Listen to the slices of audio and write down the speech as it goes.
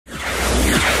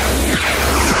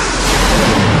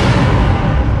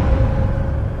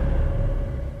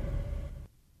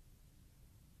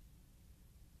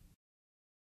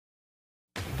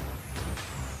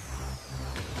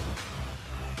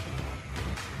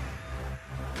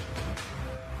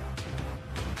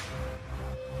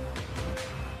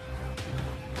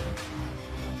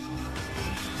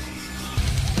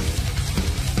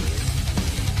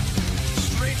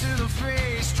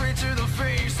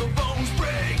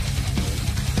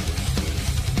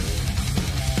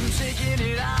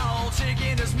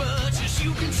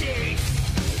you can take.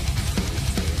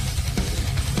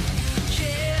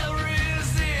 Can't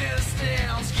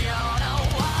resistance, gonna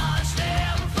watch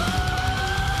them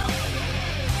fall.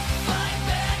 Fight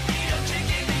back, need a kick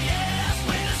in the ass.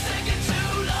 Wait a second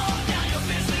too long, now you're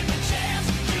missing the chance.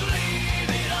 You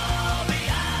leave it all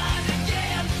behind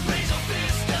again. Raise your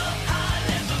fist up high,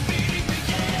 let the beating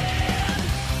begin.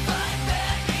 Fight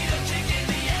back, need a kick in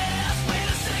the ass. Wait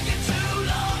a second too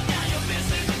long, now you're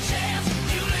missing the chance.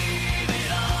 You leave it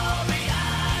all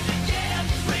behind again.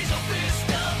 Raise your fist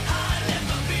up high, let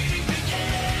the beating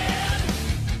begin.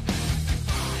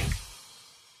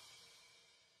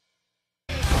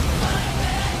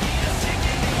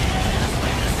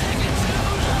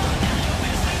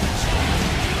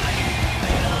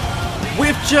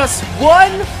 With just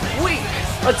 1 week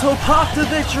until Path to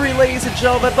Victory, ladies and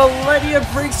gentlemen, Millennium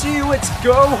brings to you its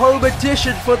go-home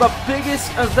edition for the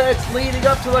biggest event leading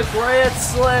up to the Grand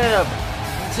Slam.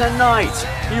 Tonight,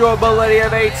 here on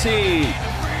Millennium 18.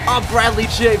 I'm Bradley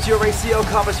James, your ACL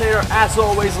commentator, as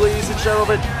always, ladies and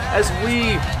gentlemen, as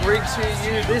we bring to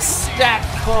you this stacked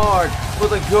card for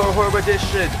the go-home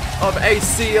edition of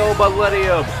ACL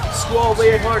Millennium. Squall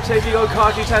Leonhardt taking on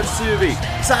Kanji Tatsumi,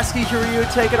 Satsuki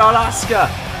Kiriyuin taking on Asuka,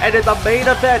 and in the main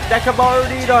event, Nekomaru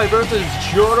Nidai versus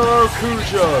Jotaro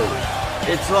Kujo.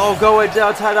 It's all going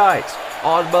down tonight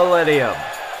on Millennium.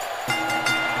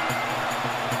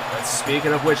 And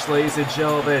speaking of which, ladies and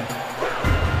gentlemen,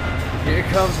 here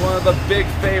comes one of the big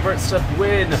favorites to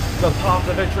win the Path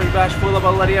to Victory match for the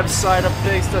Millennium side of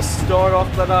things to start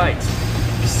off the night.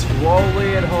 Squall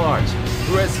Leonhardt,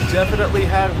 who has definitely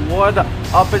had one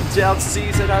up and down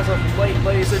season as of late,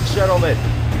 ladies and gentlemen,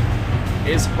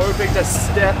 is hoping to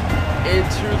step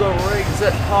into the rings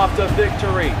at Path to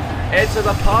Victory, enter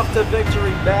the Path to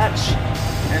Victory match,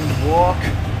 and walk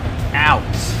out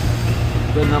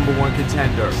the #1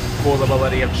 contender for the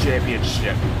Millennium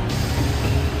Championship.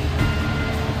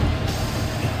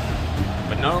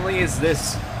 But not only is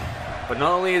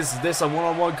this a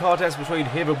one-on-one contest between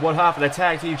him and one half of the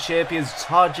tag team champions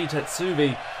Kanji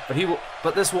Tatsumi,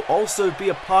 but this will also be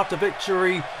a Path to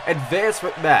Victory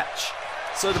advancement match.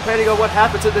 So depending on what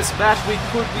happens in this match, we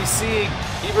could be seeing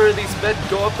either of these men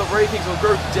go up the rankings or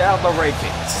go down the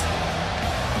rankings.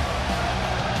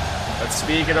 But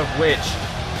speaking of which,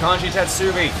 Kanji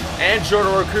Tatsumi and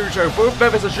Jotaro Kujo, both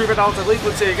members of Juvenile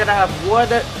Delinquency, are going to have one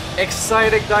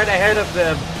exciting night ahead of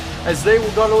them, as they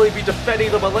will not only be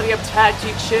defending the Millennium Tag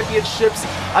Team Championships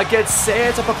against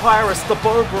Sans and Papyrus, the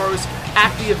Bone Bros,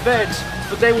 at the event,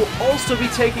 but they will also be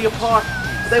taking part,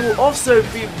 they will also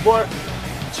be one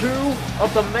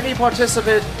of the many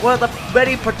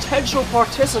potential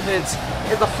participants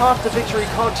in the Path to Victory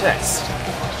contest.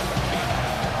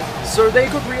 So they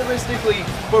could realistically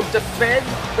both defend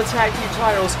the tag team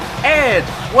titles, and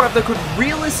one of them could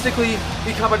realistically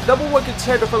become a #1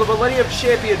 contender for the Millennium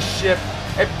Championship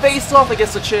and face off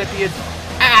against the champion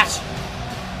at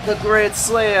the Grand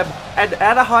Slam at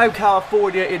Anaheim,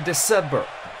 California in December.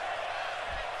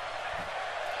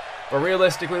 But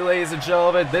realistically, ladies and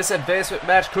gentlemen, this advancement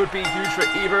match could be huge for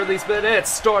either of these men. It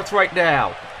starts right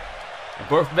now. And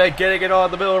both men getting it on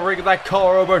in the middle of the ring with that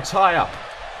collar over tie-up.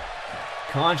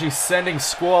 Kanji sending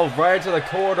Squall right into the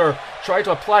corner, trying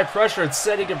to apply pressure and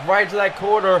sending it right into that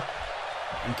corner.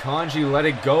 And Kanji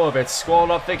letting go of it. Squall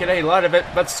not thinking any light of it,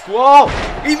 but Squall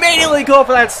immediately go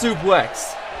for that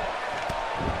suplex.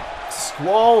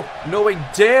 Squall knowing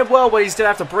damn well what he's going to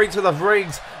have to bring to the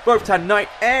rings, both tonight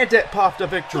and at Path to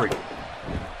Victory.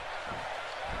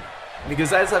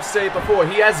 Because as I've said before,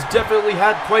 he has definitely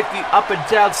had quite the up and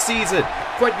down season,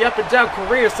 quite the up and down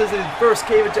career since he first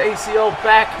came into ACL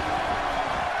back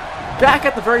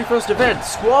at the very first event.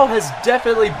 Squall has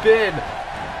definitely been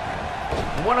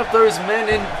one of those men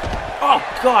in, oh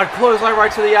god, clothesline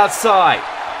right to the outside.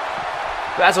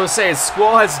 But as I was saying,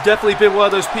 Squall has definitely been one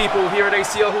of those people here at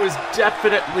ACL who has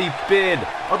definitely been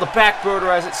on the back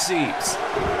burner as it seems.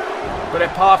 But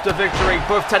at Path to Victory,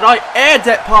 both tonight and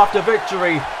at Path to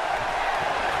Victory,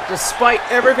 despite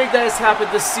everything that has happened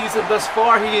this season thus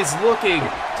far, he is looking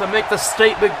to make the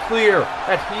statement clear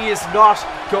that he is not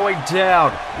going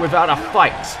down without a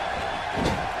fight.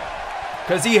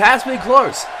 Because he has been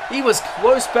close. He was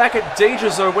close back at Danger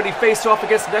Zone when he faced off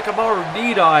against Nekomaru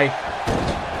Nidai.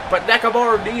 But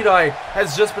Nekomaru Nidai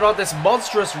has just been on this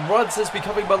monstrous run since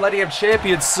becoming Millennium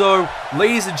Champion. So,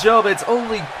 ladies and gentlemen, it's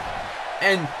only...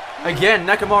 And again,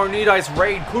 Nekomaru Nidai's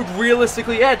reign could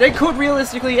realistically end. It could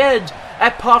realistically end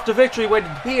at Path to Victory when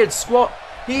he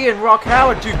and Rock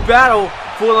Howard do battle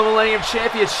for the Millennium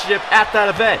Championship at that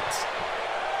event.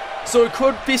 So it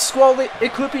could be Squall,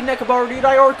 it could be Nekomaru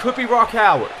Nidai, or it could be Rock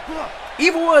Howard.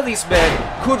 Either one of these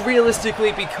men could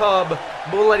realistically become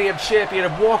Millennium Champion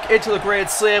and walk into the Grand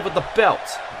Slam with the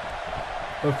belt.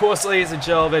 But of course, ladies and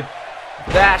gentlemen,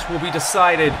 that will be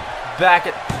decided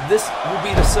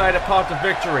upon the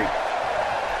victory.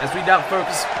 As we now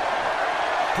focus,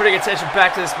 putting attention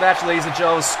back to this match, ladies and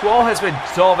gentlemen, Squall has been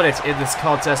dominant in this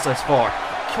contest thus far.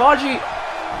 Kanji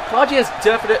has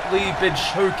definitely been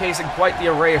showcasing quite the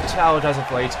array of talent as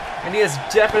of late, and he has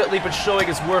definitely been showing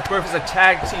his worth both as a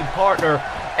tag team partner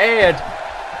and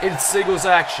in singles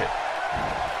action.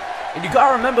 And you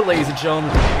gotta remember, ladies and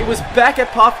gentlemen, it was back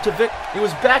at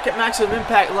Maximum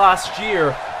Impact last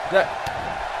year that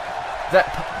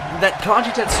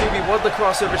Kanji Tatsumi won the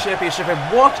crossover championship and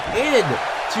walked in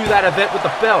to that event with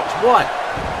the belt, won.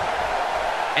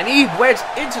 And he went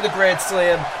into the Grand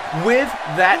Slam with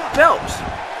that belt.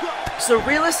 So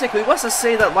realistically, what's to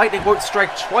say that lightning won't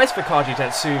strike twice for Kanji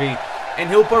Tatsumi, and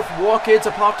he'll both walk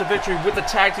into Path to Victory with the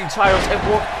tag team titles and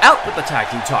walk out with the tag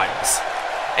team titles.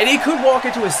 And he could walk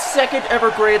into his second ever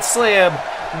Grand Slam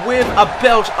with a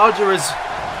belt under his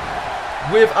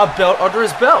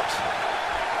belt.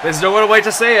 There's no other way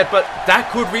to say it, but that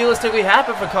could realistically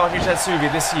happen for Kanji Tatsumi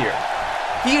this year.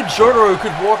 He and Jotaro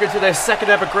could walk into their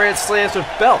second ever Grand Slams with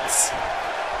belts.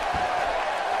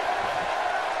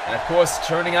 And of course,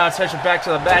 turning our attention back to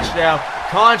the match now,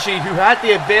 Kanji, who had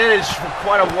the advantage for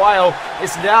quite a while,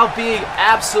 is now being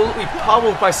absolutely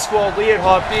pummeled by Squall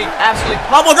Leonhardt, being absolutely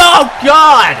pummeled. Oh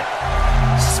God!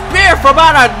 Spear from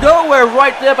out of nowhere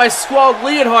right there by Squall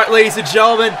Leonhardt, ladies and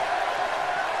gentlemen.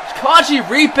 Kanji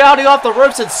rebounding off the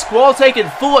ropes and Squall taking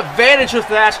full advantage of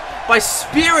that by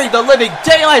spearing the living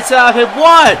daylights out of him.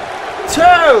 1, 2,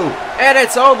 and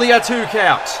it's only a 2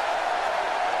 count.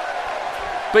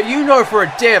 But you know for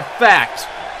a damn fact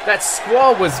that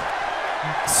Squall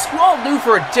knew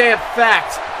for a damn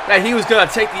fact that he was going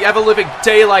to take the ever-living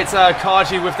daylights out of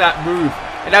Kanji with that move.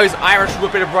 And now he's Irish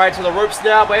whipping him right to the ropes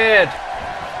now, man.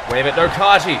 Wait a minute, no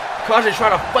Kanji. Kanji's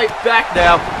trying to fight back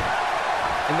now.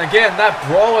 And again, that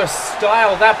brawler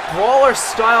style of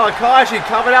Kanji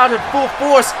coming out in full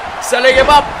force, setting him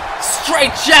up.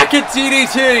 Straight jacket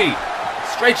DDT.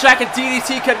 Straight jacket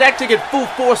DDT connecting in full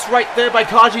force right there by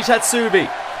Kanji Tatsumi.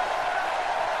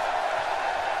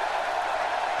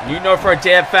 You know for a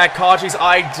damn fact Kanji's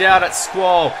eyeing down at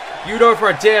Squall. You know for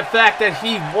a damn fact that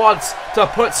he wants to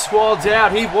put Squall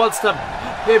down. He wants him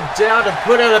down and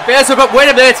put in a basket. But wait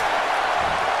a minute.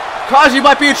 Kanji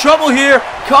might be in trouble here.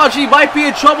 Kanji might be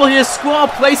in trouble here. Squall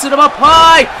placing him up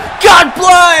high.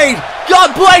 Gunblade!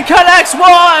 Gunblade connects.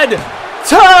 1,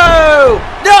 2.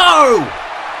 No!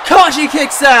 Kanji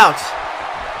kicks out.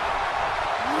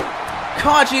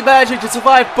 Kanji managing to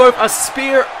survive both a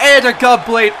spear and a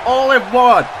gunblade all in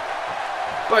one.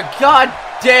 But god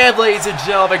damn, ladies and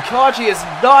gentlemen, Kanji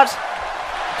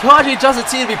doesn't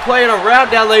seem to be playing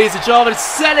around now, ladies and gentlemen.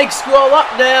 Setting Squall up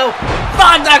now.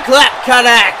 Thunderclap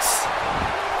connects.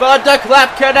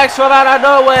 Thunderclap connects from out of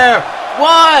nowhere.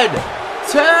 1,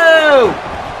 2.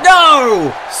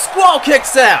 No! Squall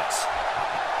kicks out.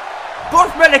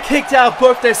 Both men are kicked out of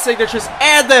both their signatures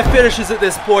and their finishes at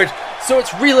this point, so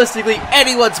it's realistically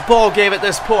anyone's ball game at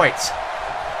this point.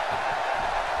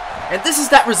 And this is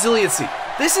that resiliency.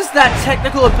 This is that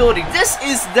technical ability. This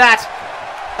is that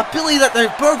ability that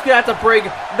they're both going to have to bring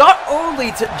not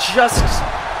only to just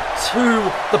to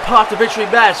the Path to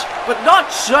Victory match, but not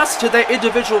just to their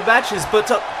individual matches, but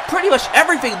to pretty much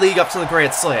everything leading up to the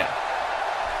Grand Slam.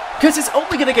 Because it's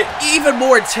only going to get even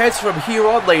more intense from here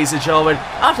on, ladies and gentlemen.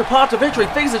 After Path to Victory,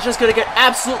 things are just going to get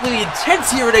absolutely intense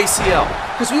here at ACL.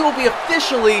 Because we will be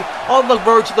officially on the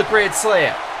road to the Grand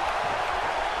Slam.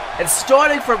 And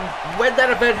starting from when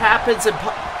that event happens in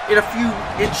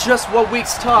just 1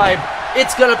 week's time,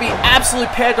 it's going to be absolute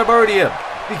pandemonium.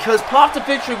 Because Path to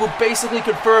Victory will basically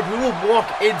confirm who will walk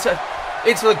into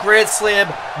the Grand Slam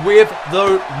with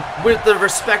the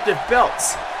respective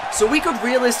belts. So we could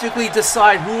realistically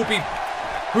decide who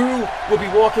will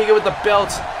be walking in with the belt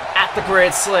at the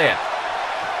Grand Slam.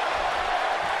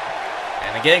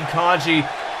 And again, Kanji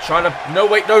trying to... No,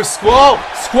 Squall!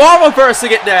 Squall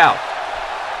reversing it now!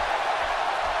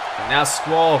 And now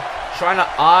Squall trying to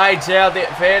eye down the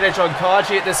advantage on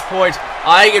Kanji at this point.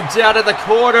 Eyeing him down in the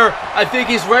corner. I think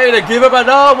he's ready to give him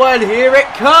another one. Here it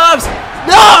comes!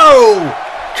 No!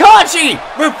 Kanji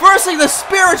reversing the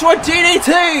spiritual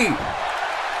DDT!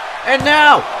 And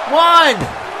now, 1,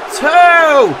 2,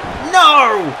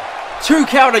 no! 2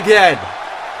 count again.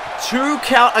 2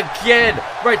 count again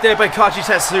right there by Kanji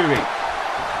Tatsumi.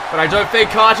 But I don't think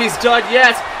Kanji's done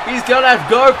yet. He's gonna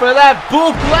go for that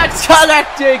bullplex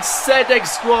connecting, sending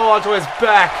Squall onto his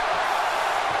back.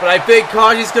 But I think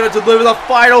Kanji's going to deliver the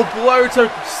final blow to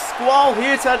Squall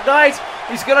here tonight.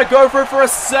 He's going to go for it for a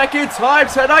second time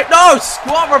tonight. No!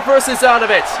 Squall reverses out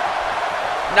of it.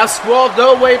 Now Squall,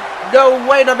 no, wait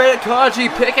a minute. Kanji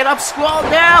picking up Squall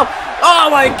now. Oh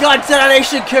my god,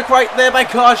 detonation kick right there by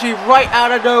Kanji, right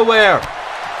out of nowhere.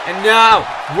 And now,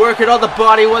 working on the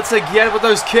body once again with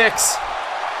those kicks.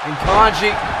 And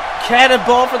Kanji,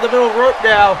 cannonball from the middle rope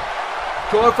now.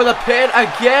 Going for the pin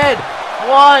again.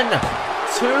 1,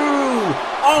 2,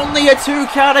 only a 2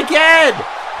 count again.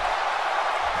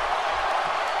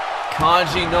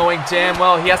 Kanji knowing damn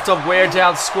well he has to wear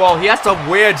down Squall. He has to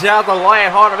wear down the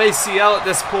Lion Heart of ACL at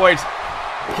this point.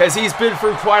 Because he's been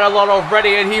through quite a lot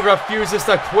already and he refuses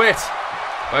to quit.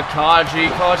 But Kanji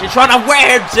trying to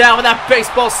wear him down with that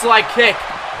baseball slide kick.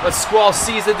 But Squall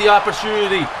seizing the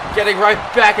opportunity. Getting right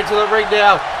back into the ring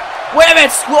now. Wait a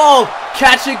minute, Squall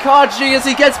catching Kanji as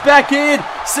he gets back in.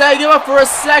 Setting him up for a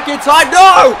second time.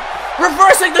 No!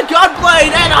 Reversing the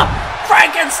gunblade and a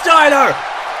Frankensteiner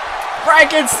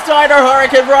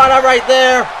Hurricane Rana right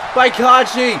there by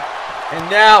Kanji. And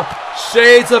now,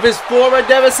 shades of his former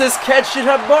nemesis, Kenshin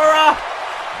Himura.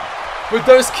 With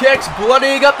those kicks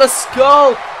bloodying up the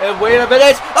skull. And wait a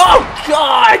minute. Oh,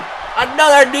 God!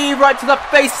 Another knee right to the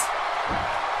face.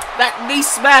 That knee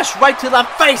smash right to the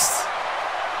face.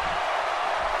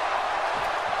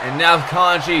 And now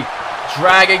Kanji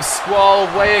dragging Squall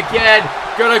away again.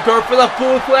 Gonna go for the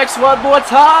fullplex one more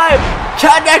time.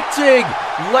 Connecting.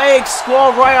 Laying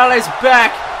Squall right on his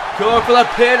back. Going for the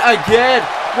pin again.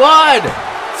 1,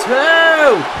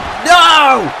 2.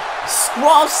 No!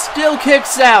 Squall still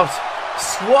kicks out.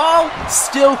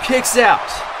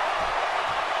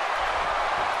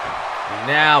 And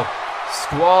now,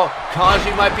 Squall,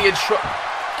 Kanji might be in trouble.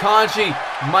 Kanji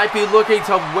might be looking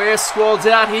to wear Squall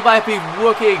down. He might be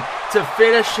looking to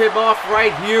finish him off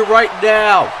right here, right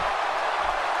now.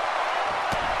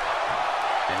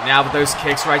 And now with those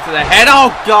kicks right to the head. Oh,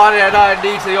 God, and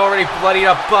underneath the already bloodied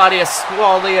up body of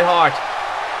Squall Leonhardt.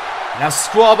 Now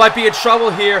Squall might be in trouble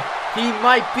here. He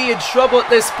might be in trouble at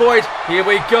this point. Here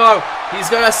we go. He's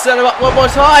going to set him up one more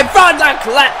time.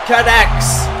 Thunderclap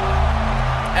connects.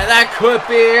 And that could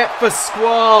be it for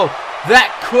Squall.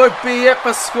 That could be it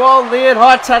for Squall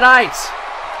Leonhardt tonight.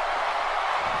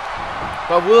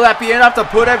 But will that be enough to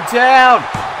put him down?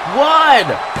 1,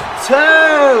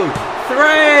 2,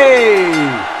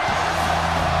 3.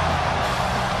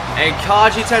 And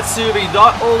Kaji Tatsumi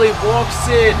not only walks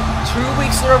in 2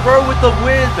 weeks in a row with the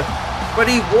win, but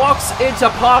he walks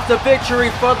into Path to Victory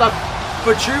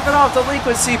for Juvenile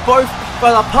Delinquency, both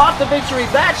for the Path to Victory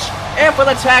match and for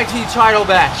the Tag Team title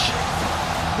match.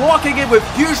 Walking in with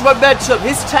huge momentum,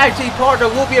 his tag team partner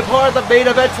will be a part of the main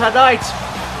event tonight.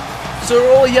 So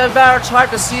only a matter of time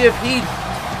to see if he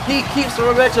keeps the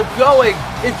momentum going.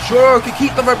 If Jotaro can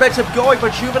keep the momentum going for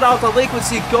Juvenile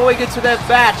Delinquency going into that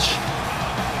match.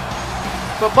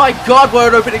 But my God, what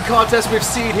an opening contest we've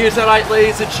seen here tonight,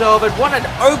 ladies and gentlemen. What an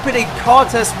opening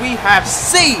contest we have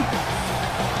seen.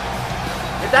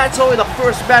 And that's only the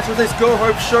first match of this Go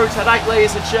Home show tonight,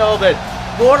 ladies and gentlemen.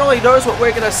 Lord only knows what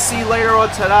we're going to see later on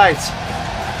tonight.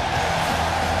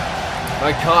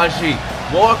 But Kanji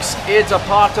walks into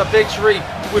Path to Victory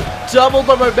with double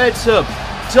the momentum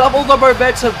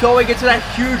going into that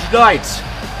huge night.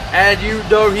 And you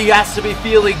know he has to be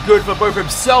feeling good for both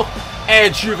himself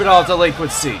and Juvenile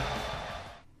Delinquency.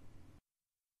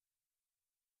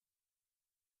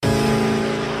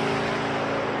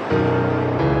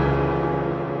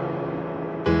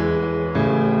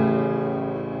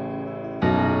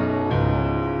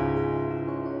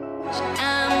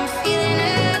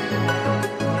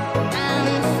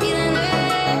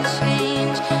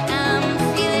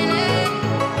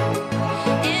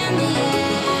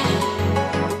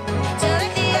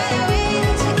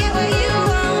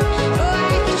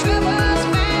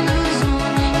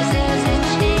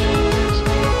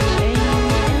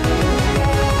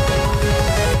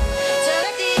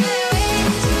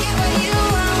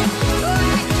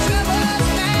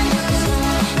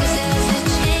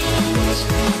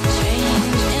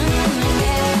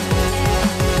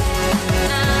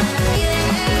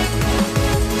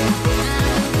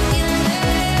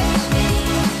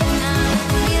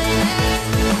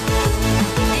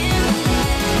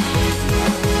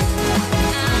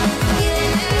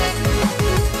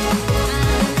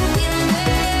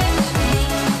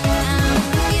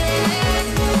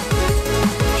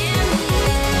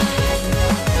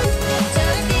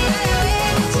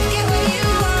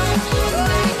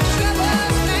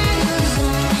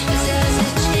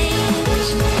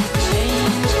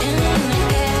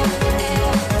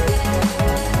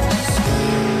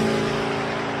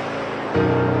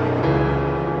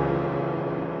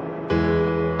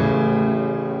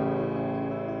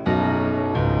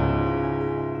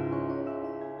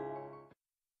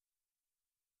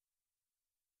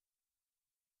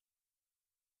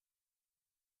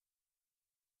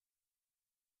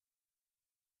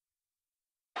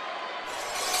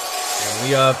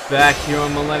 We are back here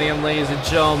on Millennium, ladies and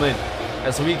gentlemen,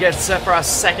 as we get set for our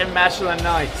second match of the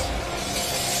night.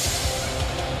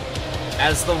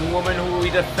 As the woman who will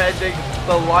be defending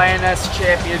the Lioness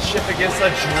Championship against the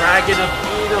Dragon of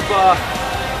Inaba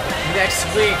next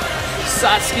week,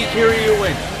 Satsuki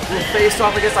Kiriyuin will face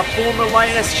off against a former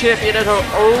Lioness Champion in her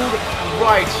own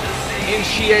right in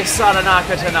Chie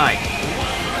Satonaka tonight.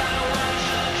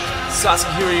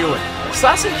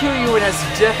 Satsuki Kiriyuin has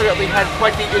definitely had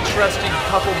quite the interesting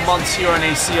couple months here on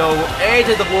ACL and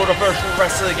in the world of virtual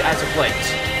wrestling as of late.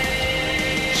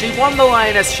 She won the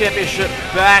Lioness Championship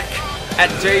back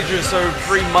at Danger Zone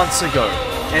 3 months ago,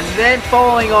 and then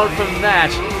following on from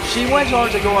that, she went on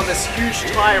to go on this huge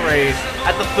tirade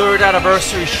at the 3rd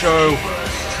anniversary show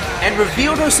and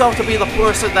revealed herself to be the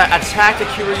person that attacked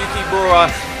Akira Yukimura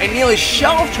and nearly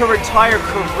shelved her entire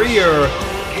career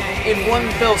in one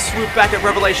fell swoop back at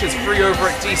Revelations 3 over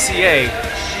at DCA.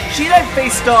 She then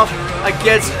faced off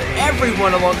against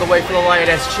everyone along the way for the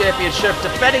Lioness Championship,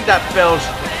 defending that belt.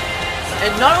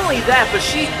 And not only that, but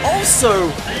she also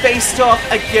faced off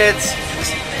against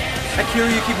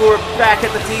Akira Yukimura back at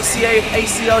the DCA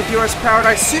ACL Heroes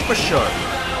Paradise Super Show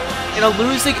in a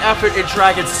losing effort in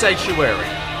Dragon Sanctuary.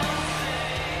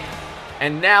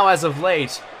 And now, as of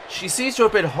late, she seems to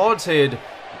have been haunted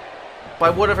by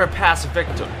one of her past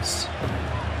victims.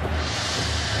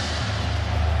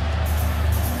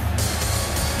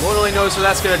 Lord only knows what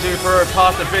that's going to do for her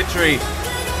path to victory.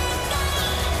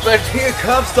 But here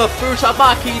comes the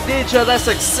futomaki ninja, the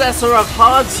successor of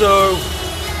Hanzo,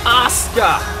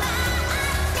 Asuka.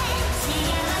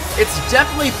 It's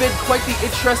definitely been quite the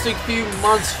interesting few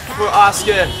months for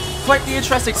Asuka, quite the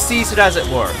interesting season as it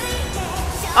were.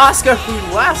 Asuka, who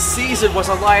last season was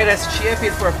a Lioness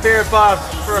Champion for a fair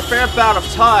bout of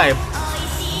time,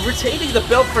 retaining the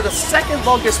belt for the second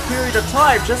longest period of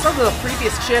time, just under the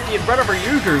previous champion, Ren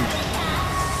Ryugu,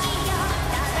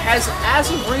 has as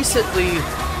of recently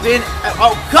been...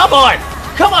 oh, come on!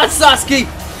 Come on, Satsuki!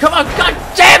 Come on, god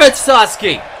damn it,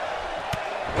 Satsuki!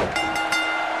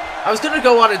 I was gonna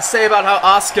go on and say about how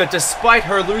Asuka, despite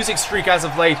her losing streak as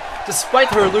of late, despite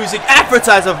her losing efforts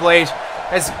as of late,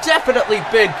 has definitely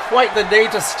been quite the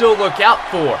name to still look out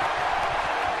for.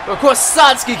 But of course,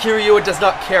 Satsuki Kiriyuin does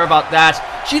not care about that.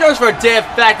 She knows for a damn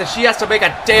fact that she has to make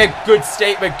a damn good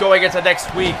statement going into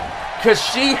next week, because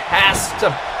she has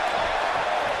to.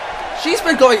 She's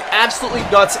been going absolutely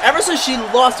nuts ever since she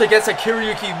lost against Akira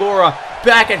Yukimura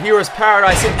back at Heroes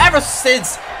Paradise, and ever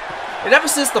since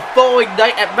the following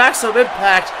night at Maximum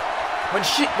Impact,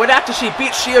 when after she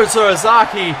beat Shio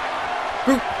Zurazaki,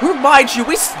 who, mind you,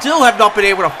 we still have not been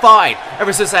able to find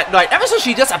ever since that night. Ever since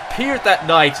she disappeared that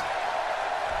night,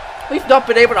 we've not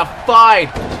been able to find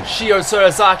Shio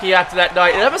Zurazaki after that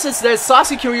night. And ever since then,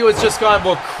 Satsuki Kiriyuin has just gotten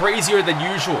more crazier than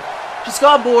usual. She's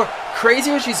gotten more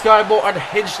crazier, she's gotten more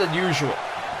unhinged than usual.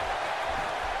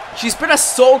 She's been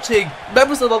assaulting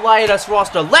members of the Lioness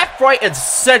roster left, right, and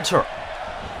center.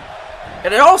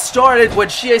 And it all started when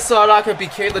Chie Satonaka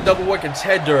became the #1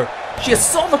 contender. She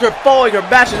assaulted her following her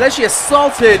match, and then she then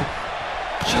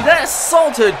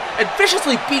assaulted and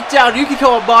viciously beat down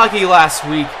Yukiko Amagi last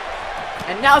week.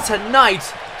 And now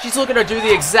tonight, she's looking to do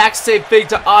the exact same thing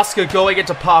to Asuka going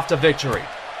into path to victory.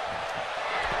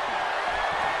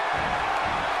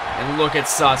 And look at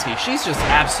Satsuki, she's just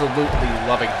absolutely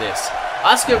loving this.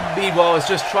 Asuka, meanwhile, is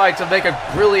just trying to make a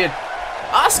brilliant...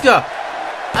 Asuka,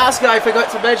 I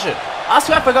forgot to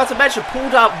mention,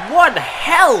 pulled out one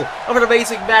hell of an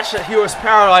amazing match at Heroes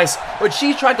Paradise when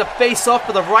she tried to face off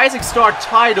for the Rising Star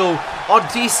title on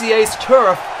DCA's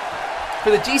turf,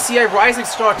 for the DCA Rising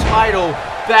Star title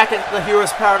back at the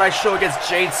Heroes Paradise show against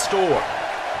Jade Storm.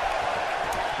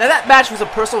 Now that match was a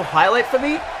personal highlight for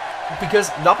me,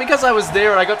 not because I was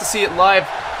there and I got to see it live,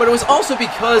 but it was also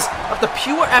because of the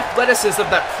pure athleticism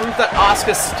that proved that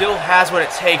Asuka still has what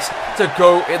it takes to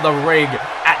go in the ring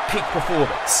at peak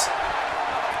performance.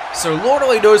 So Lord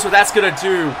only knows what that's gonna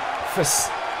do for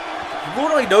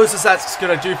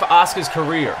Asuka's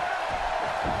career.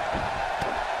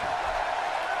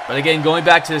 But again, going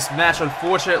back to this match,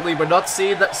 unfortunately, we're not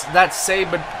seeing that same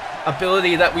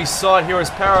ability that we saw in Heroes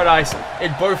Paradise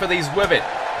in both of these women.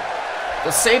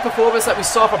 The same performance that we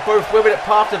saw from both women at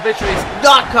Path to Victory is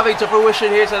not coming to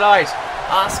fruition here tonight.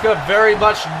 Asuka very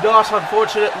much not,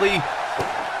 unfortunately,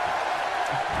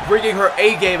 bringing her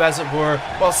A-game, as it were,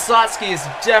 while Satsuki is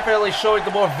definitely showing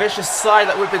the more vicious side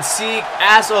that we've been seeing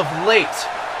as of late.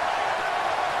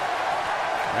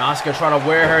 And Asuka trying to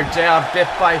wear her down bit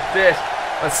by bit,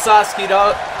 but Satsuki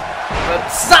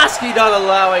not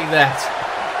allowing that.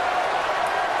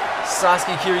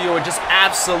 Satsuki Kiriyuin just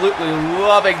absolutely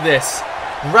loving this,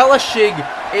 relishing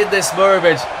in this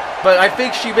moment, But I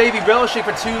think she may be relishing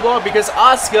for too long because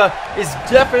Asuka is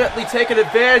definitely taking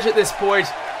advantage at this point.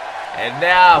 And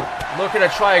now, looking to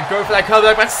try and go for that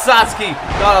comeback, but Satsuki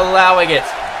not allowing it.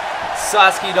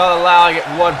 Satsuki not allowing it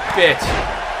one bit.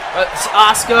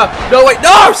 Asuka, no wait,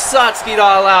 no! Satsuki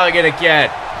not allowing it again.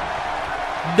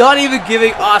 Not even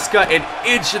giving Asuka an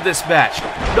inch in this match.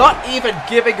 Not even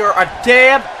giving her a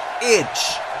damn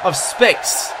inch of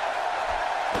space.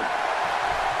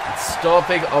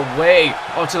 Stomping away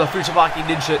onto the Futomaki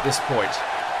Ninja at this point.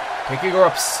 Picking her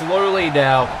up slowly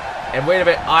now. And wait a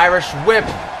minute, Irish whip.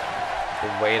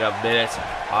 And wait a minute.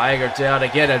 Eyeing her down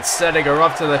again and setting her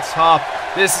up to the top.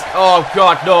 This, oh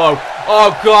god, no.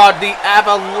 Oh god, the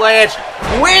avalanche.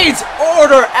 Queen's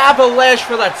Order avalanche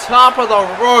for the top of the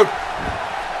rope.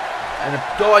 And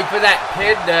I'm going for that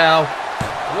pin now.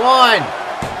 1,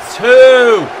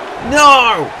 2,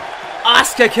 no!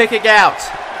 Asuka kicking out.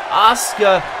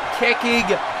 Asuka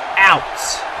kicking out.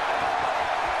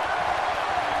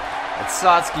 And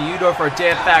Satsuki, you know for a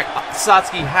damn fact,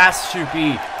 Satsuki has to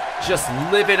be just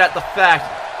livid at the fact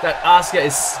that Asuka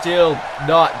is still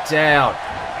not down.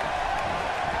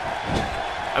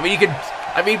 I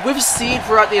mean, we've seen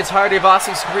throughout the entirety of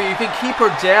Asuka's career, you can keep her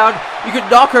down, you can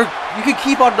knock her, you can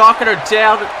keep on knocking her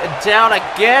down and down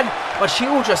again, but she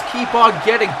will just keep on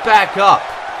getting back up.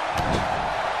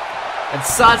 And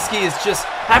Satsuki is just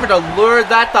having to learn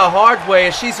that the hard way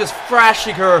as she's just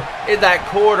thrashing her in that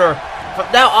corner.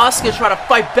 But now Asuka trying to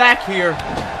fight back here.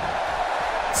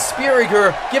 Spearing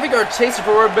her, giving her a taste of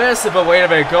her own medicine, but wait a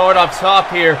minute, going up top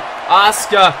here.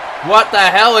 Asuka, what the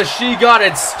hell has she got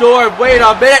in store? Wait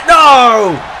a minute,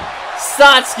 no!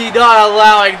 Satsuki not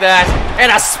allowing that,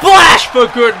 and a splash for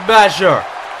good measure!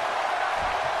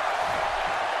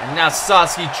 And now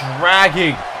Satsuki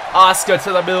dragging Asuka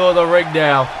to the middle of the ring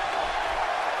now.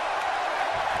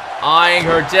 Eyeing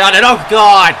her down, and oh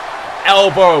god!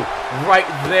 Elbow right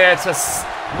there to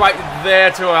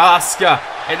Asuka.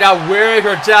 And now wearing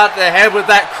her down at the head with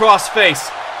that crossface.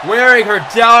 Wearing her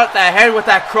down at the head with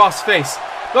that crossface.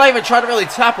 Not even trying to really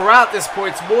tap her out at this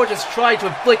point. It's more just trying to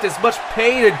inflict as much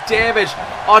pain and damage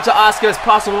onto Asuka as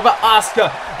possible. But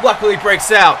Asuka luckily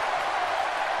breaks out.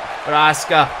 But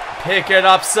Asuka picking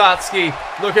up Satsuki.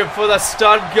 Looking for the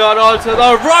stun gun onto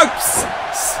the ropes.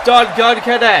 Stun gun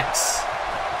connects.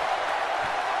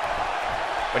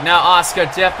 But now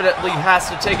Asuka definitely has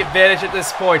to take advantage at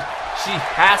this point. She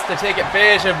has to take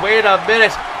advantage, and wait a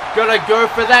minute. Gonna go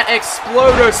for that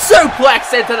exploder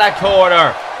suplex into that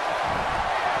corner.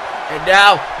 And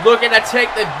now looking to take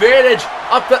the advantage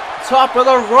up the top of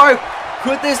the rope.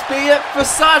 Could this be it for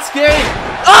Satsuki?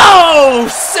 Oh!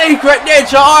 Secret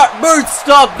Ninja Art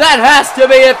Moonstomp. That has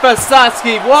to be it for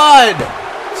Satsuki. 1,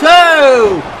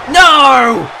 2.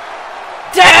 No!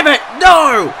 Damn it!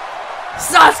 No!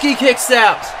 Satsuki kicks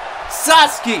out.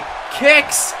 Satsuki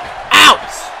kicks out.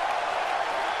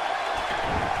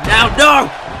 Now,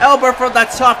 no! Elbow from the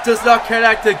top does not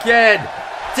connect again.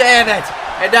 Damn it.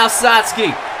 And now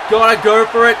Satsuki gonna go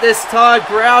for it this time.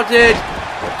 Grounded.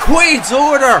 Queen's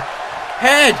Order.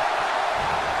 Head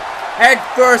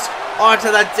first onto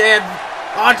the damn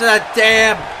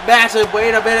mat. And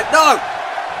wait a minute. No!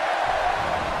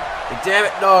 And damn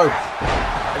it, no.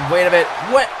 And wait a minute.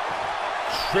 What?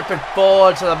 Trip and fall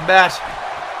onto the mat.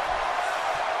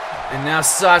 And now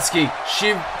Satsuki.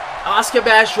 Asuka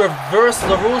managed to reverse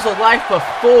the rules of life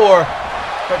before,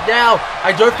 but now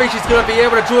I don't think she's going to be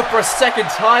able to do it for a second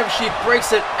time. She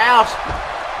breaks it out,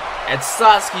 and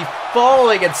Satsuki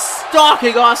falling and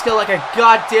stalking Asuka like a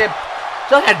goddamn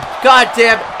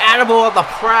animal on the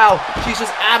prowl. She's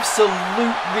just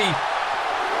absolutely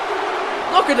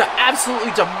looking to absolutely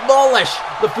demolish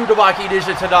the Futomaki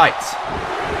Ninja tonight.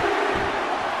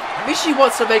 I mean, she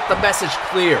wants to make the message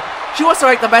clear. She wants to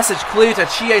make the message clear to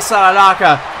Chie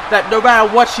Satonaka that no matter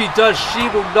what she does, she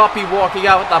will not be walking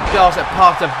out with the belt at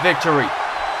path to victory.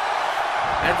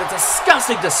 And the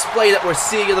disgusting display that we're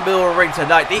seeing in the middle of the ring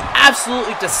tonight, the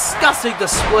absolutely disgusting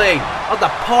display on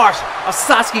the part of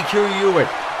Satsuki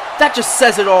Kiriyuin, that just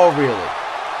says it all, really.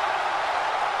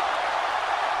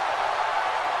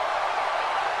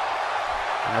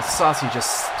 And Satsuki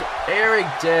just staring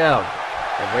down.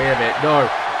 And wait a minute, no.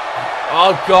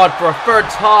 Oh god, for a third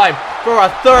time! For a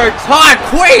third time!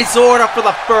 Queen's Order for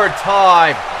the third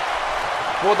time!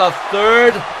 For the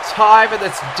third time in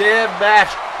this damn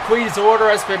match, Queen's Order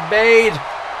has been made.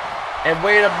 And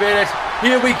wait a minute,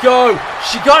 here we go!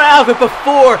 She got out of it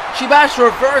before, she managed to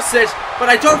reverse it,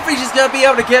 but I don't think she's going to be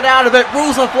able to get out of it.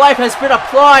 Rules of Life has been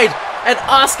applied, and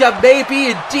Asuka may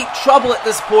be in deep trouble at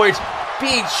this point,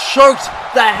 being choked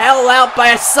the hell out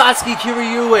by a Satsuki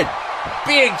Kiriyuin.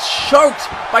 Being choked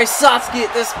by Satsuki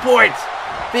at this point.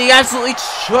 being absolutely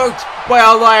choked by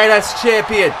our Lioness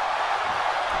Champion.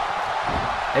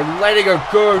 And letting her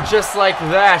go just like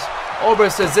that,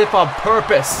 almost as if on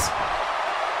purpose.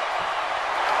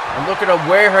 And looking to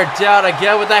wear her down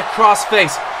again with that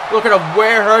crossface. Looking to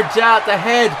wear her down at the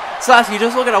head. Satsuki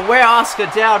just looking to wear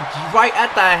Asuka down right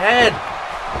at the head.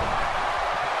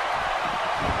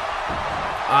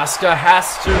 Asuka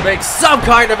has to make some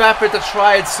kind of effort to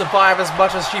try and survive as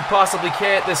much as she possibly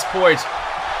can at this point.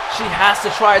 She has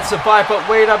to try and survive, but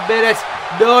wait a minute.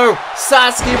 No,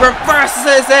 Satsuki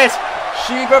reverses it.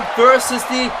 She reverses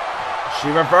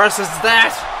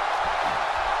that.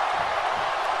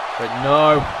 But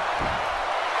no.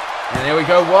 And there we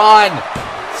go. 1,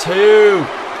 2,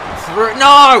 3.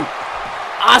 No!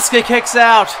 Asuka kicks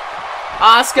out.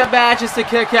 Asuka manages to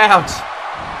kick out.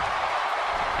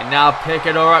 And now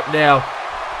picking her up now.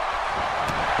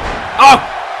 Oh!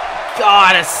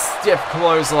 God, a stiff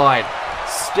clothesline.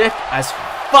 Stiff as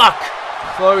fuck.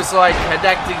 Clothesline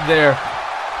connecting there.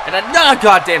 And another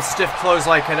goddamn stiff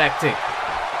clothesline connecting.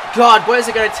 God, what is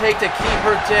it going to take to keep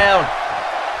her down?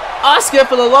 Asuka,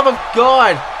 for the love of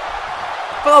God.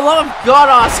 For the love of God,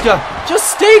 Asuka.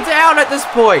 Just stay down at this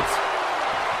point.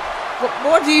 What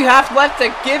more do you have left to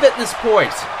give at this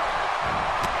point?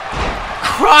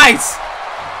 Christ!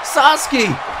 Satsuki,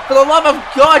 for the love of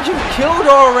God, you've killed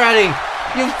her already.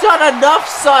 You've done enough,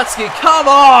 Satsuki. Come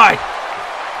on.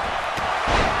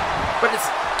 But it's,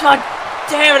 God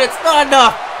damn it, it's not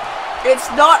enough. It's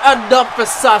not enough for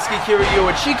Satsuki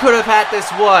Kiriyuin. She could have had this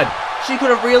one. She could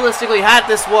have realistically had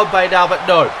this one by now, but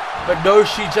no. But no,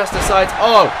 she just decides,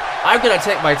 oh, I'm going to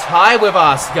take my time with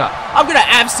Asuka. I'm going to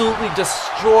absolutely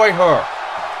destroy her.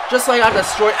 Just like I've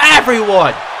destroyed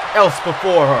everyone else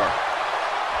before her.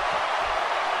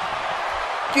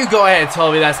 You go ahead and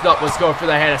tell me that's not what's going through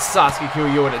the head of Satsuki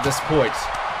Kiriyuin at this point.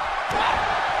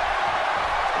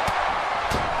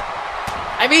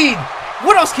 I mean,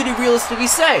 what else can you realistically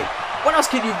say? What else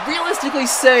can you realistically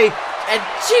say? And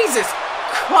Jesus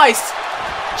Christ!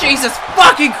 Jesus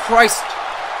fucking Christ!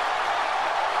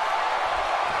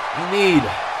 You need.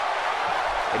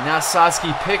 And now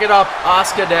Satsuki picking up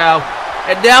Asuka now.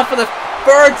 And now for the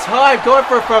third time, going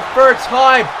for a third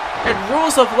time. And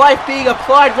rules of life being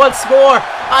applied once more.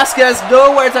 Asuka has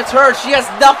nowhere to turn. She has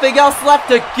nothing else left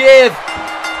to give.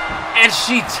 And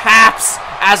she taps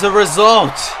as a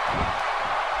result.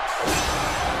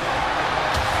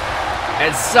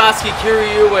 And Satsuki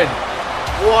Kiriyuin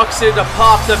walks in to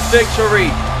pop the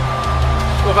victory.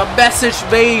 With a message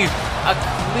made. A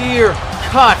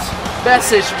clear-cut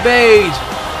message made.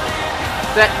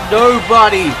 That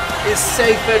nobody is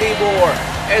safe anymore.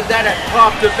 And that at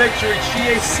Pop the Victory,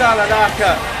 Chie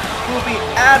Satonaka will be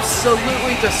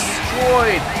absolutely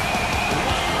destroyed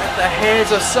at the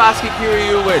hands of Satsuki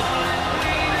Kiriyuin.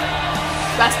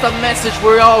 That's the message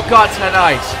we all got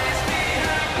tonight.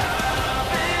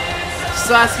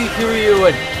 Satsuki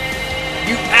Kiriyuin,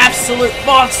 you absolute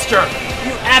monster!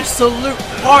 You absolute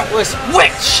heartless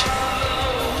witch!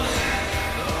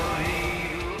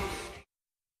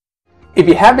 If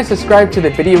you haven't subscribed to the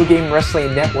Video Game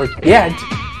Wrestling Network yet,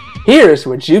 here's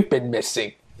what you've been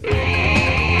missing.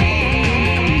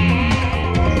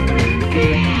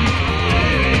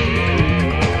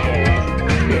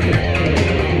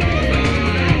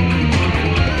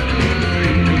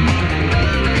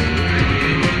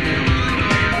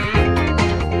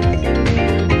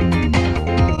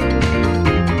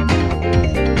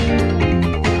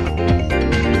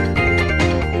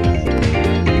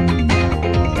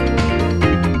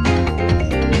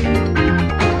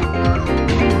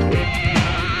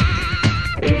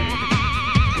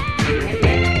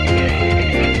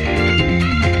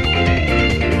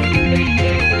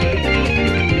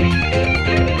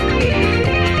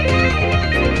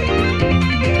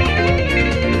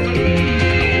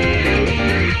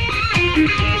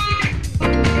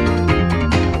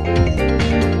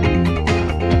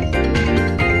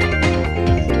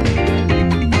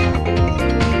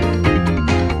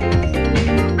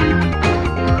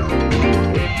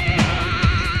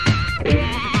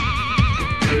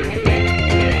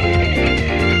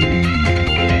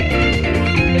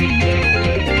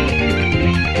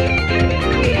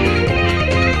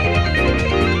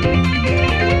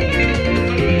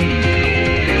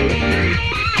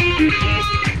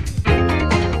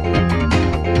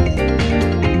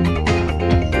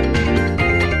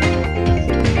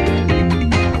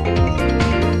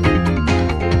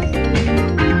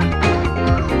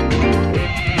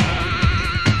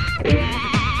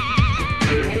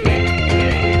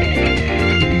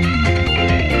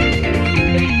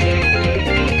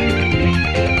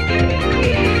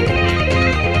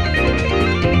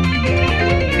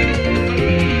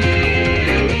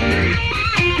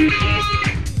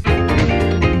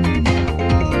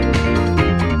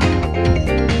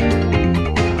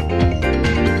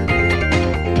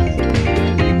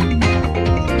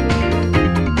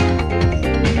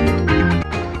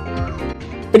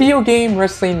 Video Game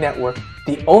Wrestling Network,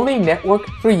 the only network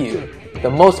for you. The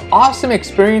most awesome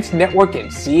experience network in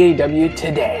CAW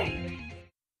today.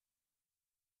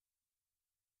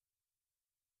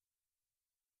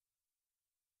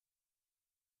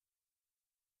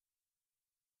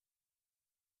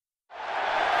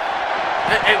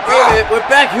 And we're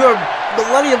back here on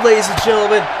Millennium, ladies and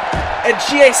gentlemen. And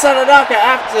Chie Satonaka,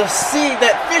 after seeing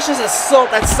that vicious assault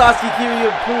that Satsuki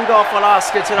Kiriyuin pulled off on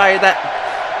Asuka tonight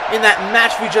in that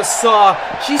match we just saw,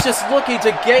 she's just looking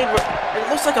to gain. It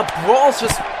looks like a brawl's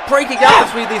just breaking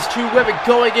out between these two women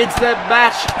going into that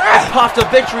match and puff to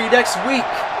victory next week.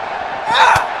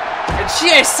 And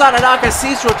Chie Satonaka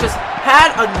seems to have just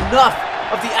had enough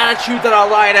of the attitude that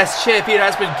our Lioness Champion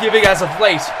has been giving as of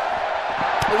late.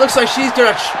 It looks like she's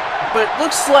gonna, but it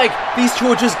looks like these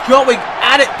two are just going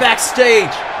at it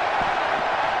backstage.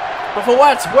 But for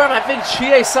what it's worth, I think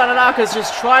Chie Satonaka is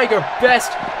just trying her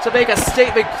best to make a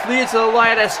statement clear to the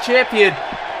Lioness Champion.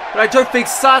 But I don't think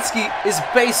Satsuki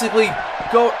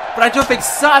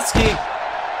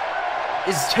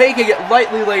is taking it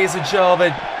lightly, ladies and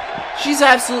gentlemen. She's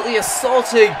absolutely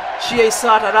assaulting Chie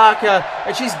Satonaka,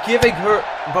 and she's giving her.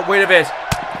 But wait a minute.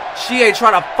 Chie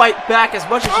trying to fight back as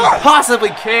much as she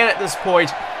possibly can at this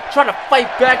point. Trying to fight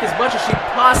back as much as she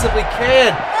possibly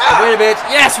can. But wait a minute.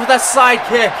 Yes, with that side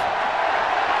kick.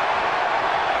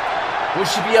 Will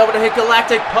she be able to hit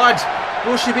Galactic Punch?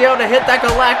 Will she be able to hit that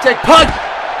Galactic Punch?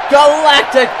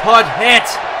 Galactic Punch hit!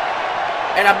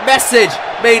 And a message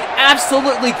made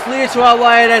absolutely clear to our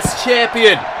Lioness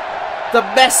Champion. The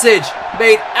message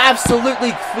made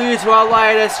absolutely clear to our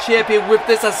Lioness Champion with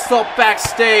this assault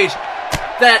backstage.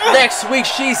 That next week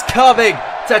she's coming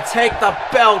to take the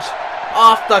belt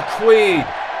off the Queen.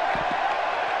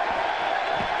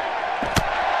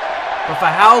 But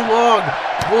for how long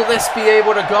will this be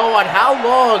able to go on? How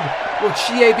long will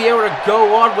Chie be able to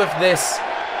go on with this?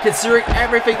 Considering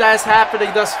everything that is happening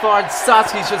thus far, and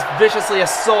Satsuki's just viciously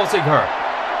assaulting her.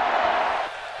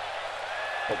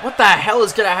 But what the hell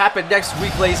is going to happen next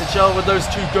week, ladies and gentlemen, when those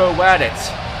two go at it?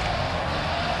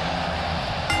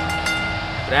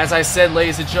 But as I said,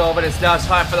 ladies and gentlemen, it's now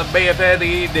time for the main event of the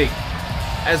evening.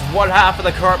 As one half of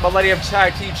the current Millennium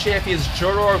Tag Team Champions,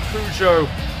 Jotaro Kujo,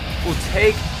 will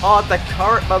take on the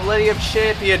current Millennium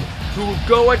Champion, who will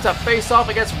go in to face off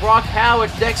against Rock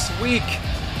Howard next week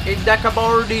in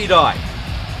Nakamura Nidai.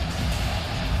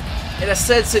 In a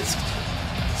sense, it's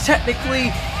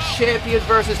technically champion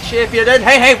versus champion. And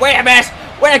hey, wait a minute!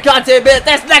 Wait a goddamn minute!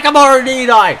 That's Nakamura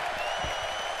Nidai!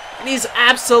 And he's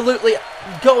absolutely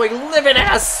going living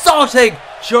and assaulting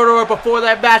Jotaro before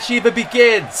that match even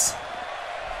begins.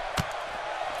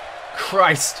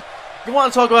 Christ. You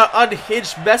want to talk about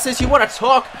unhinged messes? You want to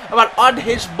talk about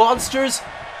unhinged monsters?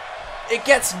 It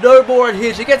gets no more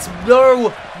unhinged. It gets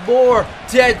no more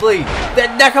deadly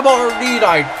than Nakamura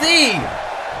Nidai, the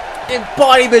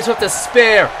embodiment of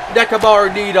despair,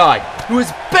 Nakamura Nidai, who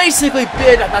has basically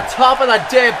been at the top of the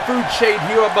damn food chain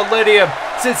here at Millennium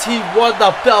since he won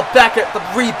the belt back at the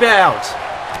Rebound.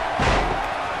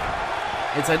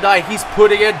 And tonight, he's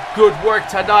putting in good work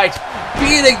tonight,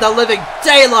 beating the living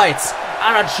daylights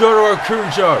out of Jotaro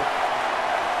Kujo.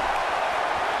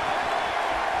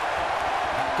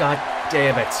 God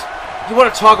damn it. You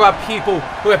want to talk about people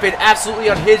who have been absolutely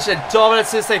unhinged and dominant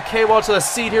since they came onto the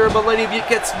scene here in Millennium. It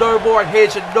gets no more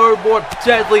unhinged and no more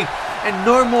deadly and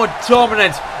no more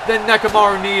dominant than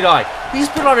Nakamura Nidai. He's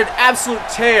been on an absolute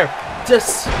tear,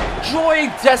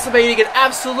 destroying, decimating, and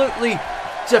absolutely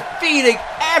defeating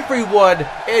everyone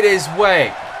in his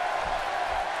way.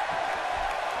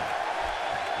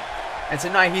 And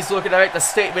tonight he's looking to make the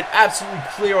statement absolutely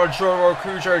clear on Jotaro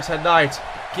Kujo tonight,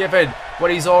 given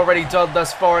what he's already done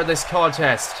thus far in this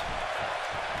contest.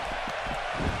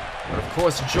 But of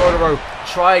course, Jotaro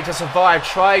trying to survive,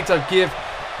 trying to give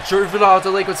juvenile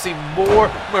delinquency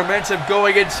more momentum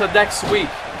going into next week.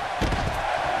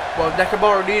 Well,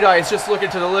 Nakamura Nidai is just looking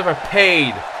to deliver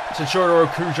pain to Jotaro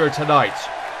Kujo tonight.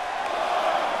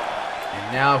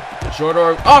 And now,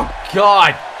 Jotaro... Oh,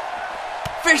 God!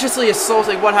 Viciously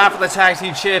assaulting one half of the Tag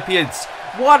Team Champions.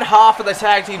 One half of the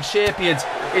Tag Team Champions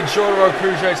in Jotaro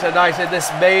Kujo tonight in this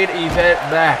main event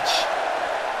match.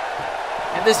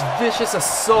 And this vicious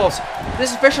assault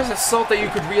that you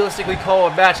could realistically call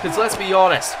a match, because let's be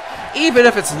honest, even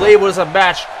if it's labeled as a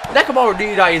match, Nakamura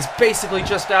Nidai is basically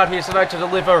just out here tonight to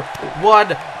deliver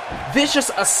one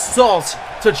vicious assault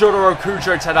to Jotaro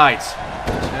Kujo tonight.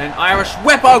 And an Irish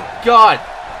whip, oh God!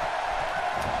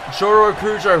 Jotaro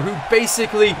Kujo, who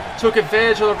basically took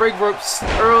advantage of the ring ropes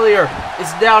earlier, is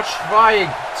now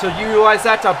trying to utilize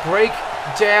that to break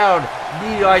down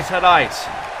Nidai tonight.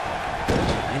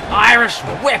 An Irish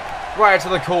whip right to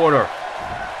the corner.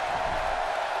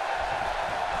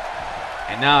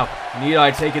 And now,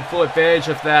 Nidai taking full advantage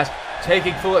of that.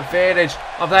 Taking full advantage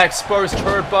of that exposed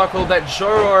turnbuckle that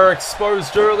Jotaro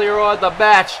exposed earlier on in the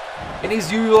match. And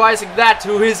he's utilizing that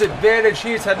to his advantage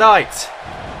here tonight.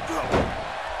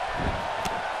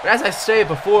 But as I stated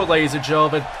before, ladies and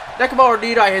gentlemen, Nakamura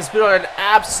Nidai has been on an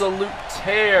absolute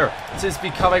tear since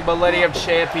becoming Millennium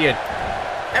Champion.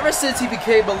 Ever since he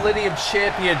became Millennium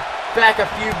Champion back a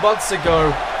few months ago,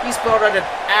 he's been on an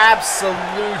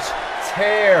absolute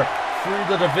tear through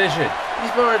the division.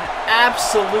 He's been on an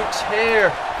absolute tear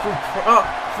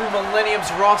through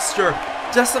Millennium's roster,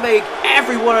 decimating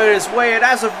everyone in his way, and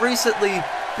as of recently,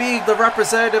 being the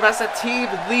representative as the team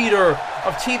leader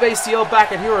of Team ACL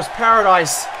back in Heroes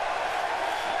Paradise.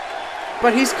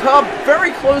 But he's come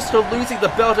very close to losing the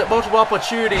belt at multiple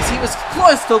opportunities. He was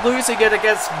close to losing it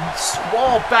against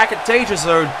Squall back at Danger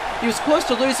Zone. He was close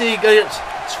to losing it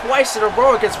twice in a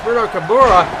row against Rino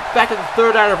Kimura back at the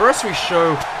 3rd anniversary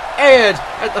show and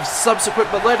at the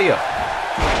subsequent Millennium.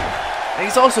 And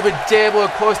he's also been damn well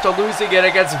close to losing it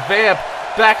against Vamp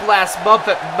back last month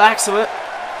at Maximum.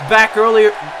 Back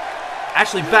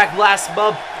last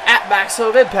month at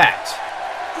Maximum Impact.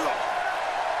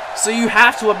 So you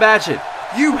have to imagine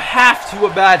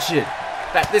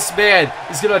that this man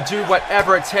is going to do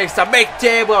whatever it takes to make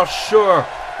damn well sure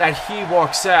that he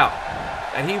walks out.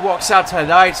 That he walks out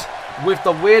tonight with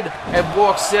the win and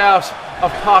walks out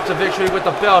of path to victory with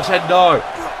the belt. And no,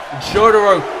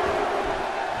 Jotaro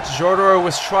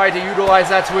was trying to utilize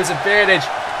that to his advantage,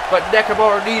 but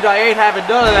Nakamura Nidai ain't having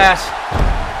none of that.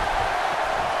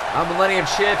 Our Millennium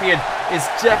Champion is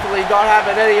definitely not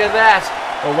having any of that.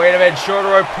 Oh, wait a minute,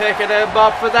 Jotaro picking him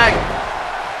up for that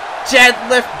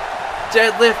deadlift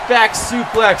back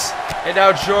suplex. And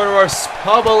now Jotaro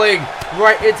pummeling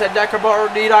right into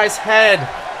Nakamura Nidai's head.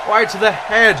 Right to the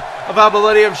head of our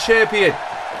Millennium Champion.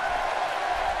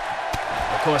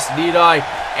 Of course, Nidai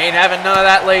ain't having none of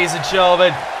that, ladies and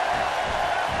gentlemen.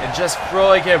 And just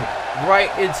throwing him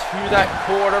right into that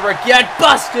corner again,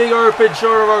 busting open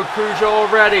Jotaro Kujo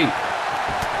already.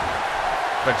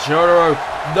 But Jotaro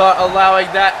not allowing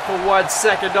that for 1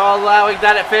 second, not allowing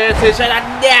that advantage, and a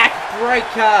neck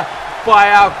breaker by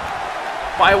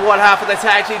one half of the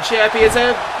tag team champions,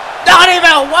 and not even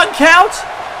a 1 count?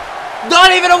 Not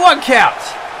even a 1 count!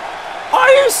 Are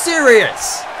you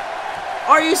serious?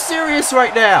 Are you serious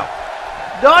right now?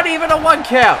 Not even a 1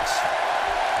 count!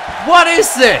 What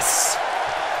is this?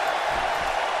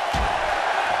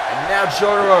 And now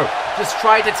Jotaro just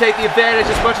trying to take the advantage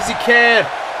as much as he can.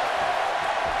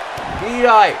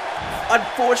 Nidai,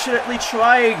 unfortunately,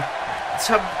 trying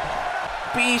to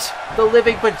beat the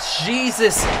living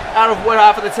bejesus out of one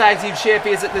half of the tag team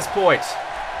champions at this point.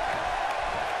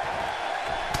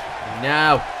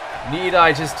 Now,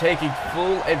 Nidai just taking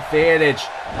full advantage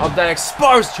of that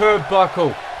exposed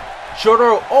turnbuckle.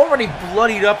 Jotaro already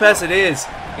bloodied up as it is.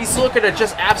 He's looking to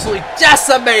just absolutely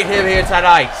decimate him here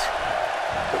tonight.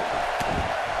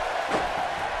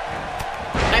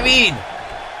 I mean,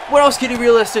 what else can you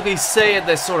realistically say in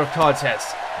this sort of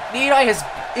contest? Nidai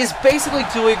is basically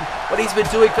doing what he's been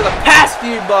doing for the past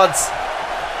few months,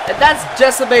 and that's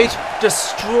decimate,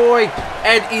 destroy,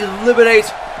 and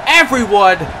eliminate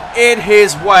everyone in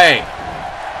his way.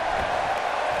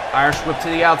 Irish whip to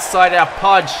the outside, now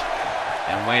punch.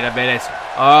 And wait a minute.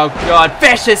 Oh god,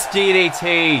 vicious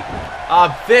DDT.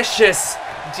 A vicious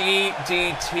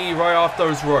DDT right off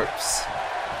those ropes.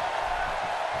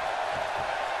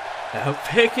 Now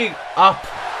picking up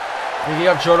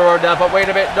Jotaro now, but wait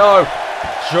a minute, no.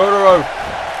 Jotaro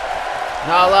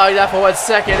not allowing that for 1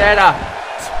 second, and a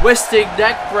twisting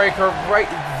neck breaker right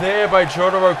there by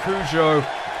Jotaro Kujo.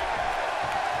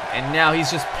 And now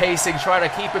he's just pacing, trying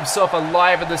to keep himself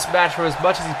alive in this match for as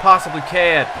much as he possibly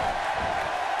can.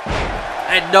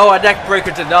 And no, a neck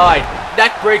breaker denied.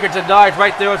 Neck breaker denied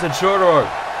right there to Jotaro.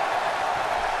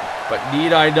 But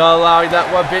Nidai not allowing that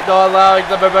one bit, not allowing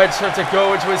the momentum to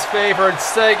go into his favor, and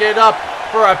setting it up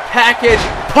for a package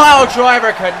pile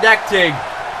driver connecting.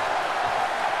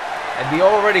 And the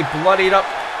already bloodied up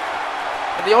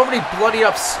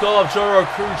skull of Jotaro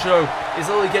Kujo is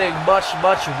only getting much,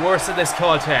 much worse in this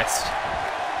contest.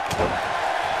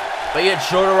 But yet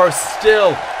Jotaro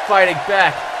still fighting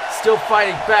back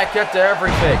after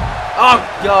everything. Oh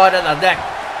god, and the neck,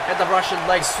 and the Russian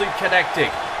leg sweep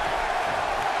connecting.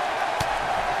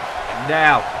 And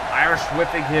now, Irish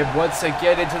whipping him once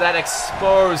again into that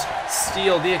exposed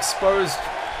steel,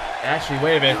 actually,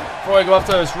 wait a minute, throwing him off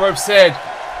those ropes in.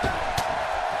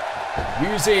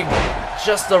 Using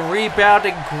just the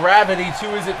rebounding gravity to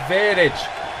his advantage.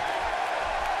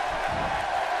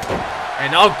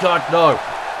 And oh god, no.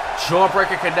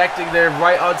 Jawbreaker connecting there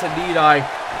right onto Nidai.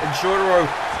 And Jotaro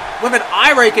with an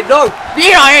eye rake, and no,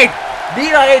 Nidai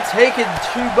ain't taken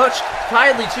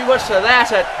kindly too much to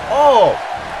that at all.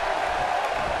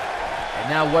 And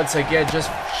now once again,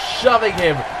 just shoving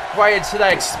him right into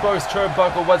that exposed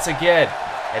turnbuckle once again.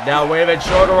 And now wait a minute,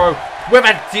 Jotaro with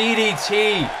a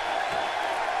DDT.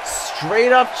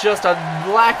 Straight up, just a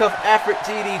lack of effort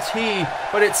DDT,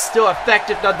 but it's still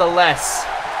effective nonetheless.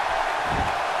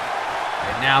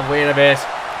 And now wait a minute.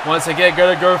 Once again,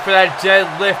 gonna go for that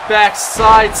deadlift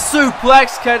backside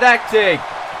suplex, connecting.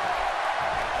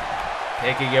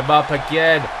 Picking him up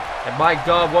again. And my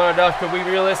God, what enough could we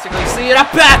realistically see? And a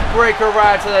backbreaker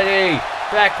right to the knee.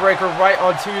 Backbreaker right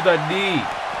onto the knee.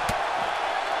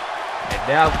 And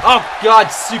now, oh God,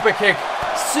 super kick.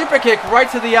 Super kick right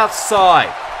to the outside.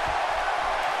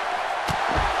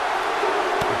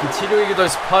 And continuing with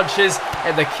those punches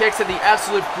and the kicks and the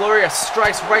absolute flurry of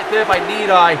strikes right there by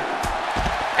Nidai.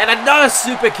 And another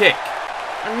super kick.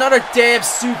 Another damn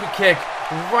super kick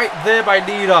right there by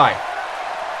Nidai.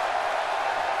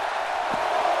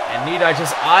 And Nidai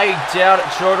just eyeing down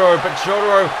at Jotaro, but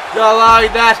Jotaro not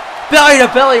allowing that. Belly to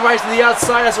belly right to the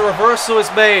outside as a reversal is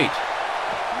made.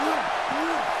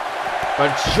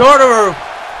 But Jotaro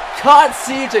can't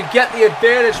seem to get the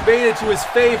advantage made into his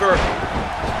favor.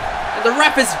 And the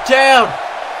ref is down.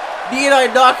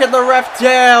 Nidai knocking the ref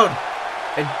down.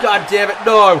 And God damn it,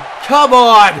 no. Come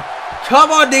on.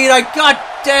 Come on, Nidai. God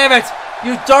damn it.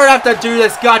 You don't have to do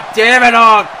this. God damn it.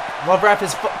 Oh. The ref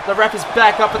is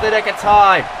back up in the nick of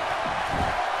time.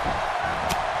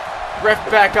 Ref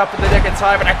back up in the nick of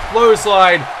time, and a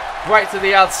clothesline right to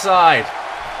the outside.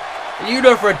 And you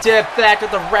know for a damn fact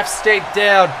that the ref stayed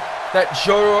down, that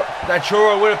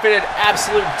Jotaro would have been in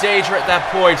absolute danger at that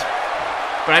point.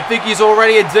 But I think he's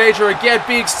already in danger again,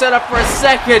 being set up for a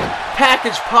second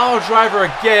package power driver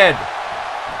again.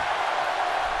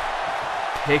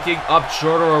 Picking up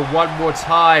Jotaro one more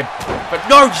time. But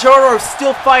no, Jotaro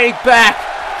still fighting back.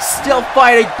 Still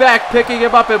fighting back, picking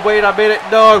him up, and wait a minute,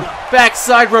 no.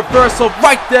 Backside reversal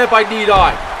right there by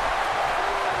Nidai.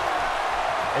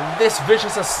 And this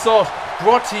vicious assault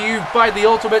brought to you by the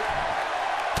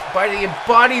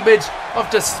embodiment of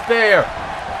despair.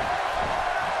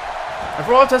 And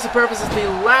for all intents and purposes, the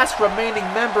last remaining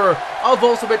member of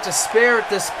Ultimate Despair at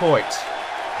this point.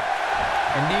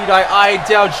 And Nidai eyeing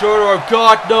down Jotaro.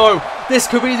 God, no. This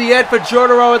could be the end for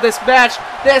Jotaro in this match.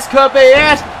 This could be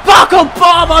it. Buckle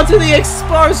bomb onto the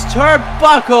exposed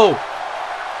turnbuckle.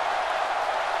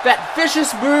 That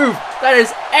vicious move that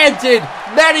has ended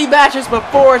many matches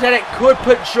before it, and it could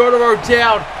put Jotaro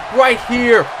down right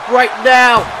here, right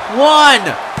now. 1,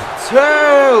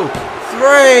 2,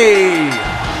 3.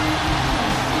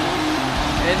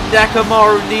 And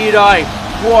Nekomaru Nidai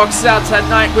walks out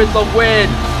tonight with the win.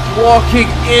 Walking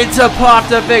into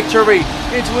path to victory,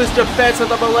 into his defense of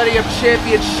the Millennium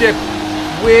Championship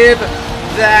with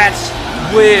that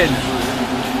win.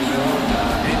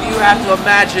 And you have to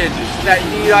imagine that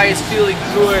Nidai is feeling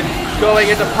good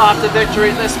going into path to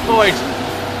victory at this point.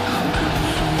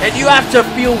 And you have to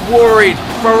feel worried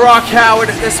for Rock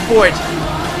Howard at this point.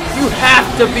 You have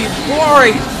to be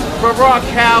worried for Rock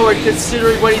Howard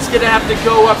considering what he's going to have to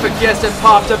go up against at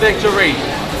path to victory.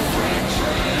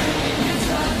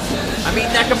 I mean,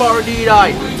 Nekomaru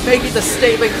Nidai making the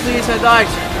statement clear tonight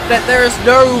that there is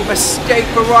no escape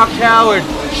for Rock Howard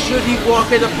should he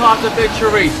walk into path to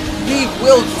victory. He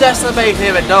will decimate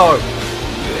him, and no.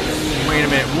 Wait a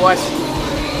minute, what?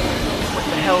 What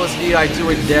the hell is Nidai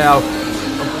doing now?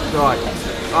 Oh God.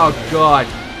 Oh God.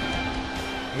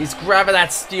 He's grabbing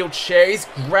that steel chair. He's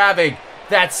grabbing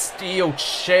that steel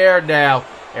chair now.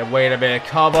 And wait a minute,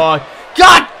 come on.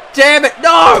 God damn it,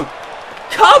 no!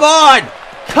 Come on!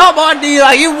 Come on,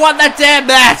 Nidai, you won that damn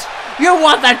match! You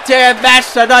won that damn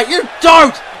match tonight! You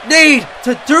don't need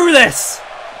to do this!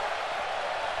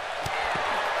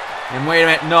 And wait a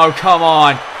minute, no, come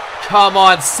on. Come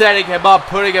on, setting him up,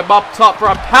 putting him up top for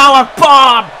a power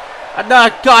bomb!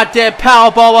 Another goddamn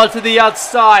power bomb onto the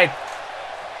outside.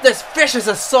 This vicious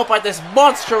assault by this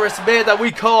monstrous man that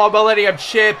we call our Millennium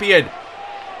Champion.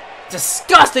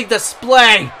 Disgusting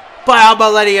display by our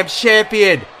Millennium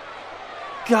Champion.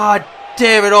 God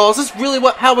damn it all. Is this really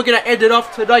how we're going to end it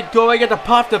off tonight, going into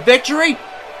path to victory?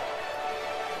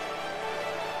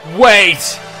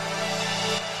 Wait!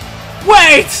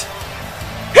 Wait!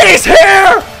 He's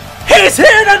here! He's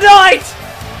here tonight!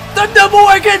 The number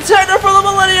one contender for the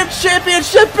Millennium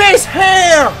Championship is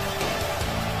here!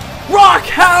 Rock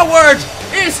Howard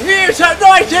is here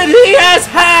tonight, and he has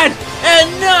had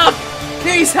enough!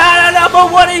 He's had enough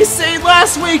of what he's seen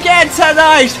last weekend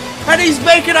tonight! And he's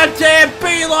making a damn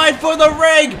beeline for the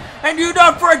ring! And you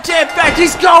know for a damn fact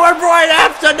he's going right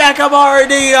after Nekomaru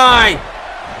Nidai!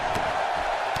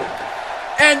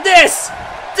 And this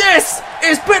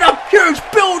has been a huge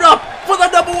build-up for the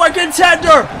 #1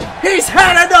 contender. He's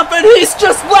had enough and he's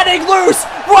just letting loose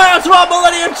right onto our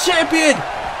Millennium Champion.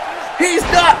 He's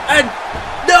not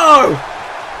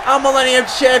our Millennium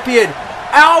Champion.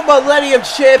 Our Millennium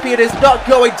Champion is not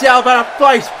going down without a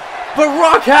fight. But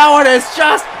Rock Howard has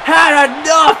just had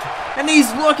enough. And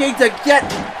he's looking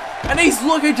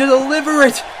to deliver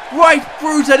it right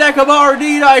through to Nekomaru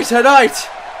Nidai tonight.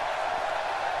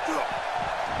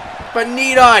 But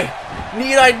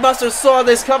Nidai must have saw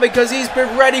this coming because he's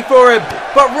been ready for him.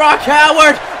 But Rock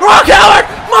Howard, mark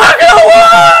the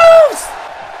moves!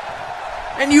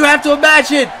 And you have to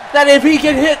imagine that if he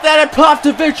can hit that and pop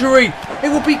to victory, it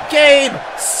will be game,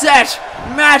 set,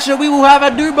 match, and we will have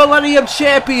a new Millennium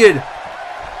Champion.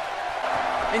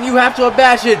 And you have to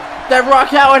imagine that Rock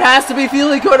Howard has to be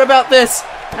feeling good about this.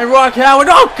 And Rock Howard,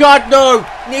 oh god no!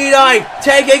 Nidai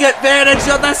taking advantage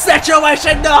of the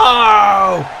situation,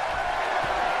 no!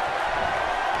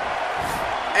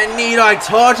 And Nidai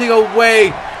taunting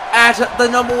away at the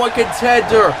 #1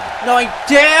 contender, knowing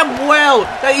damn well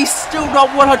that he's still not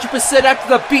 100% after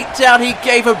the beatdown he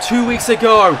gave him 2 weeks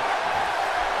ago.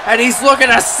 And he's looking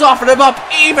to soften him up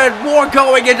even more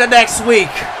going into next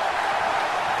week.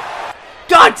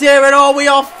 God damn it all, we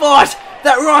all thought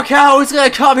that Rock Howard was going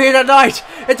to come here tonight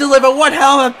and deliver one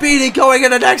hell of a beating going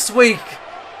into next week.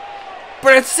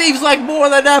 But it seems like more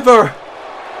than ever,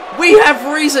 we have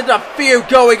reason to fear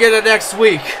going into next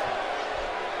week.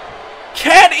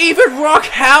 Can even Rock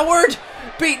Howard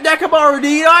beat Nekomaru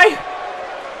Nidai?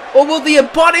 Or will the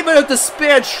embodiment of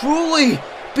despair truly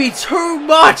be too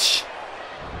much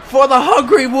for the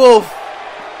Hungry Wolf?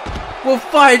 We'll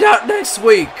find out next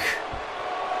week.